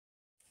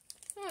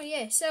Oh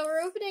yeah, so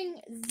we're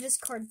opening this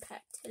card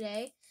pack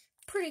today.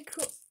 Pretty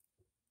cool.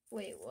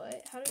 Wait,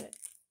 what?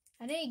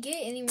 I didn't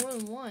get any more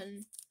than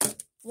one.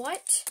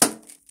 What?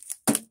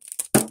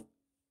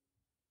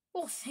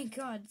 Oh, thank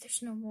God,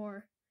 there's no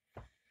more.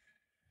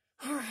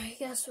 Alright, I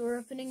guess we're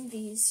opening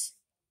these.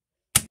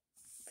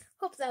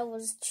 Hope that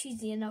was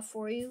cheesy enough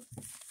for you.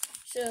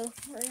 So,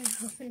 we're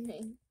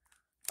opening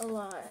a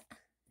lot.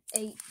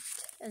 8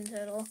 in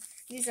total.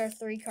 These are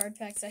 3 card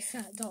packs I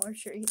got at Dollar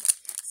Tree.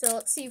 So,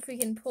 let's see if we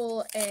can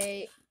pull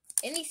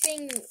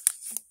anything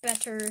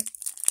better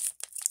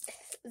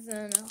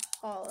than a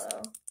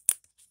holo.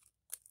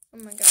 Oh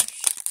my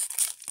gosh.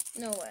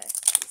 No way.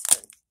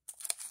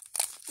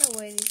 No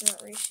way these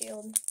weren't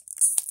resealed.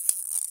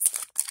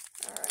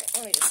 Alright,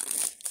 let me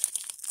just...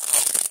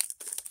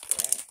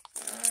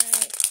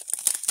 Alright.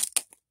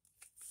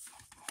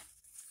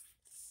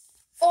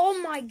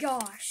 Oh my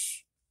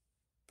gosh!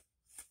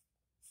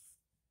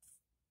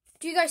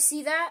 Do you guys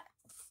see that?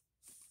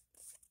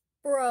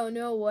 Bro,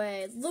 no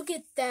way. Look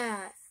at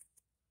that.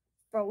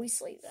 Bro, we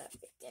sleeve that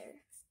right there.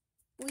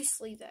 We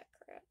sleeve that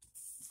crap.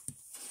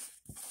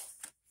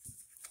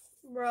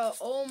 Bro,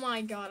 oh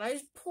my God. I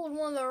just pulled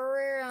one of the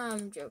rare...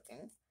 I'm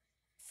joking.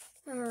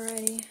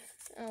 Alrighty.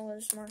 That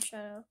was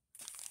Marshadow.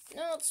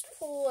 Now let's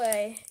pull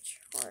a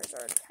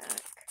Charizard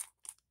pack.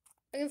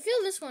 I can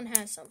feel this one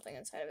has something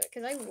inside of it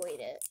because I weighed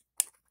it.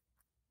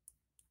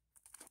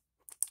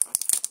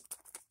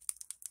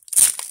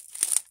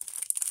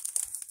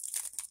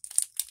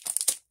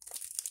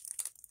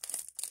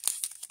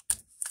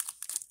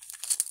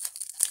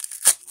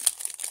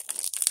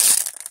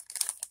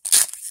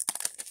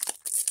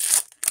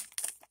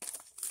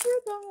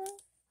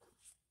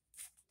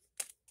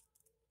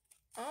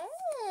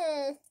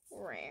 Oh,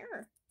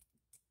 rare.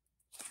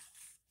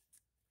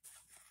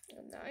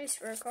 Nice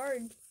rare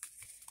card.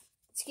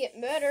 It's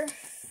getting better.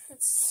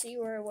 Let's see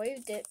where I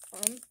waved it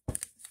from.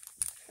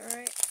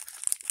 Alright.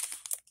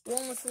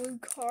 One with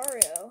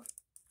Lucario.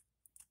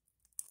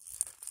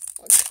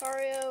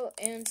 Lucario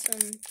and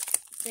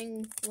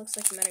something looks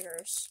like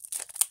Metagross.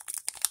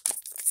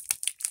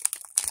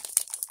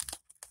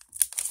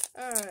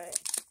 Alright.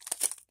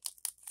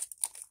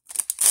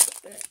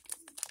 Open it.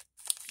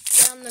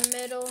 Down the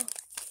middle.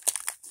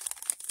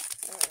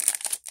 Alright.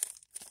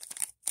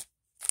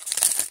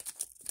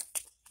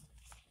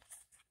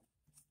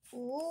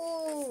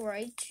 Ooh,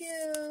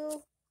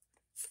 Raichu.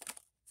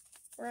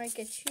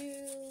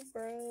 Raichu,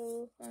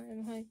 bro.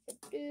 I'm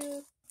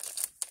Raichu.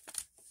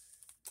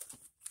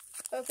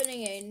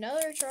 Opening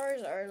another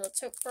Charizard.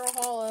 Let's hope for a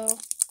holo.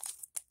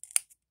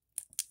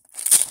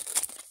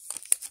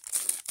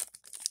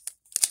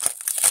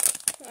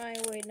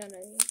 Wait, none of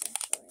these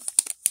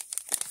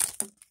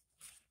actually.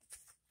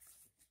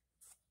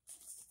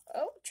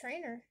 Oh,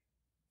 trainer.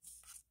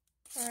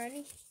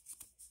 Alrighty.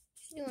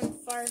 She's doing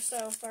Fire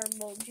Style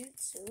Fireball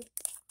Jutsu.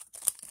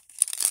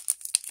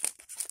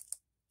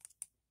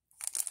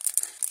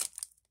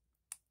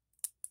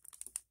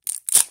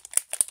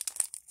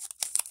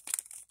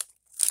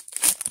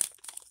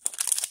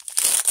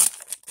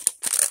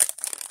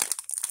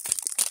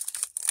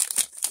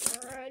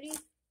 Alrighty.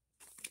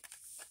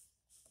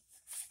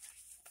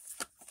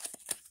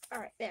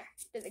 Alright, there.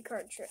 Did the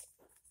card trick.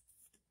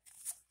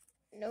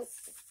 Nope.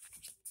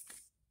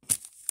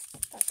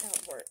 That's how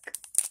it works.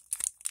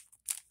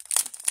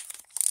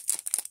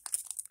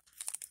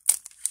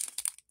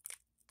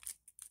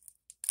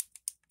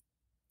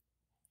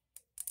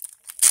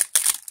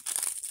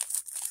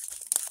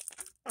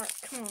 Alright,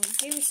 come on.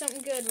 Give me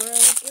something good, bro.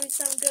 Give me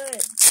something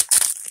good.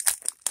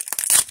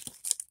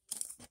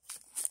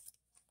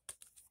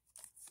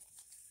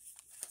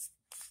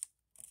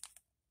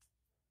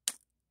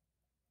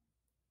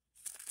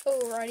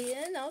 Alrighty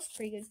then. That was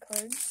pretty good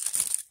cards.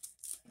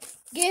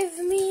 Give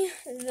me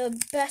the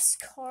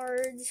best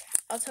cards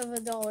out of a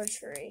Dollar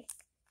Tree.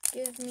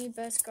 Give me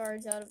best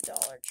cards out of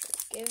Dollar Tree.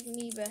 Give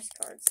me best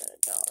cards out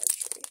of Dollar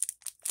Tree.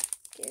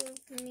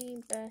 Give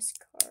me best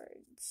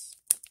cards.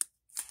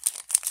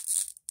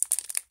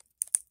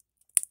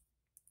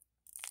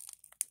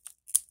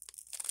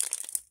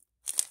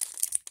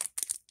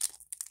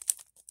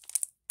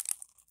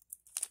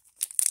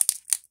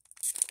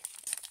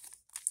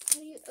 How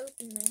do you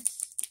open this?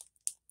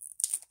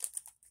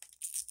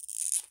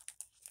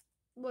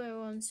 Wait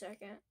 1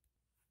 second.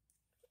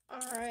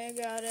 Alright, I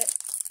got it.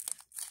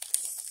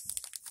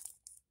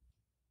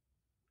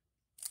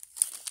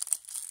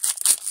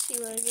 Let's see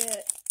what I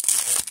get.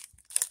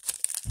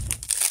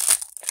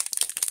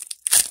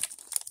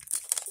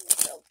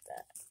 Felt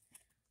that.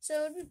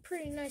 So it'd be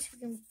pretty nice if we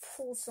can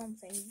pull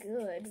something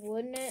good,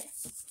 wouldn't it?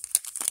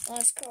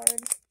 Last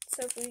card. Let's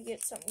hope we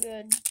get something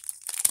good.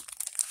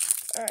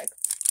 Alright.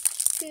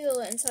 Feel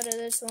it inside of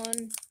this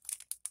one.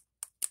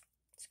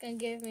 It's gonna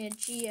give me a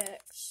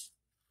GX.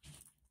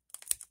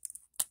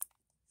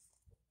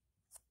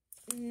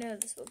 No,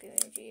 this will give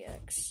me a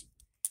GX.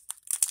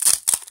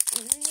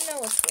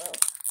 No, it will.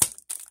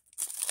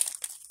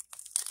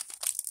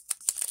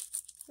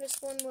 This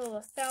one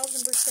will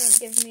 1000%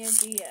 give me a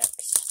GX.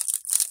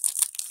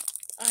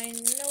 I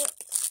know it.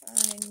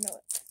 I know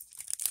it.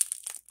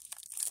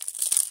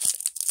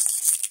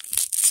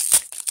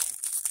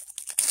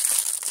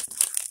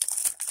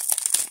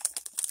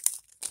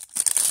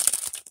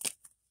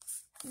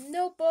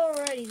 Nope,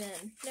 alrighty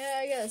then. Yeah,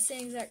 I got the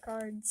same exact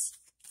cards.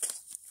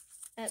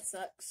 That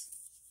sucks.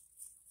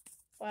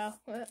 Wow.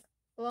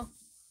 Well,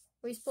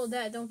 we pulled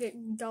that. Don't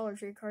get Dollar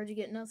Tree cards. You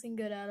get nothing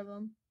good out of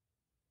them.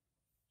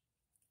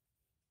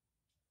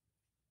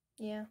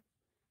 Yeah.